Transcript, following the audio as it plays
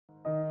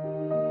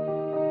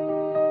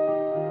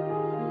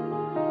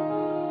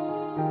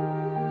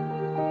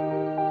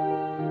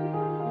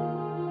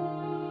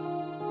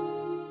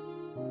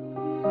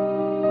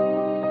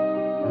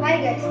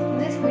guys, in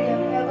this video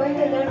we are going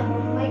to learn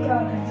about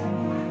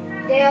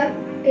microorganisms. They are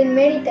in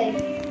many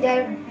types. They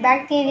are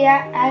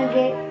bacteria,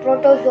 algae,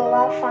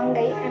 protozoa,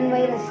 fungi and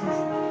viruses.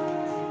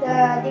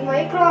 The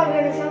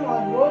microorganisms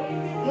are both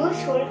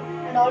useful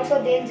and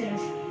also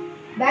dangerous.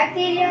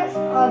 Bacteria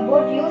are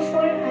both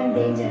useful and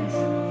dangerous.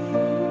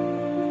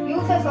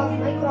 Uses of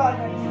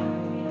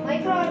microorganisms.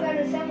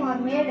 Microorganisms are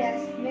made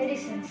as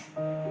medicines.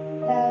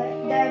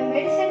 The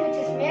medicine which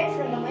is made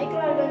from the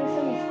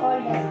microorganism is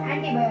called as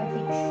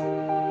antibiotics.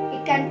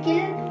 It can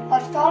kill or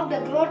stop the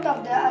growth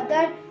of the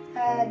other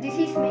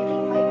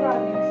disease-making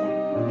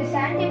microorganism. This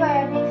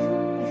antibiotics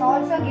is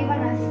also given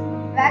as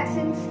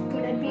vaccines to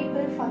the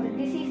people for the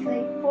disease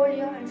like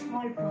polio and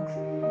smallpox.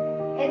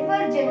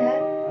 Edward Jenner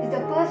is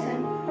the person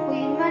who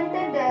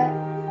invented the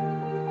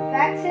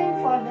vaccine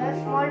for the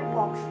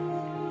smallpox.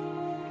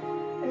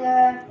 The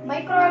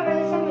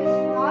microorganism is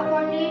not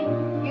only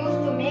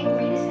used to make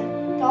medicine,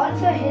 it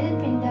also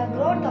helps in the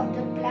growth of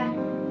the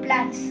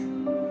plants.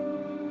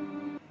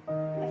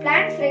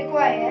 Plants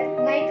require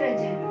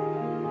nitrogen.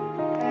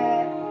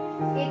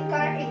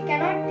 It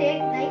cannot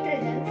take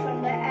nitrogen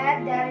from the air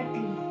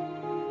directly.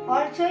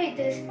 Also, it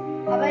is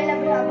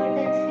available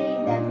abundantly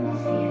in the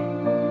atmosphere.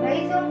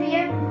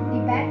 Rhizobium, the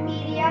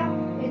bacteria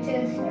which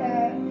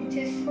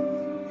is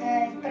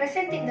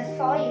present in the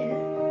soil,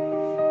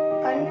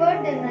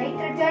 convert the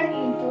nitrogen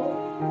into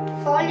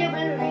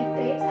soluble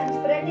nitrates and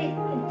spread it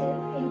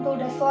into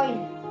the soil.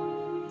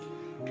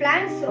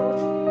 Plants'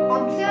 roots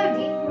absorb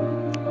the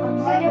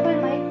soluble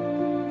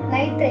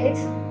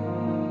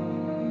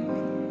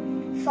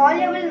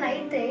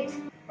nitrates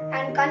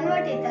and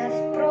convert it as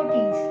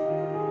proteins.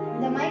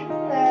 The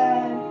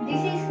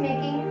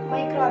disease-making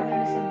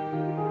microorganism.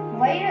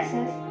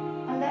 Viruses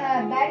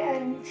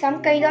and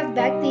some kind of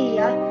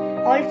bacteria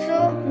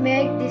also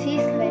make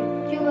disease like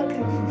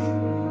tuberculosis.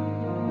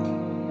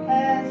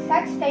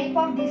 Such type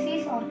of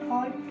disease are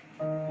called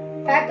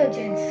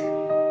pathogens.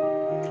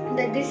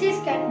 The disease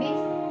can be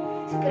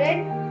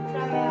spread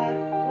from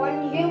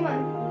one human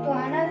to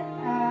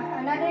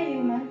another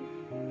human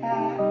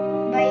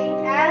by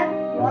air,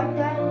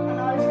 water and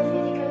also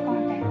physical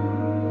contact.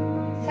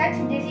 Such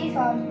diseases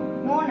are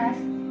known as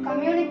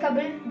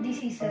communicable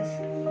diseases.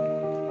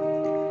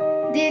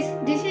 These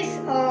diseases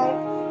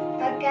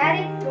are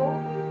carried through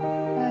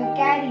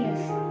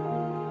carriers.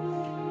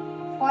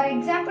 For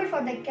example,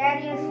 for the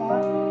carriers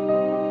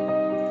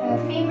are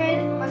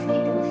female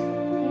mosquitoes.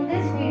 In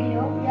this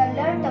video, we have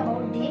learned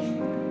about these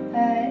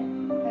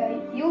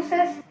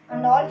uses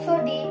and also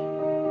the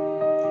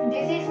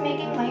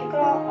disease-making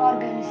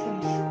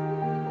microorganisms.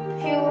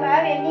 If you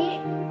have any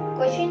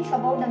questions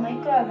about the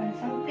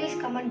microorganism, please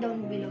comment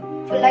down below.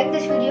 If you like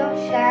this video,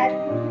 share,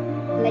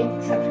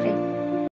 like, subscribe.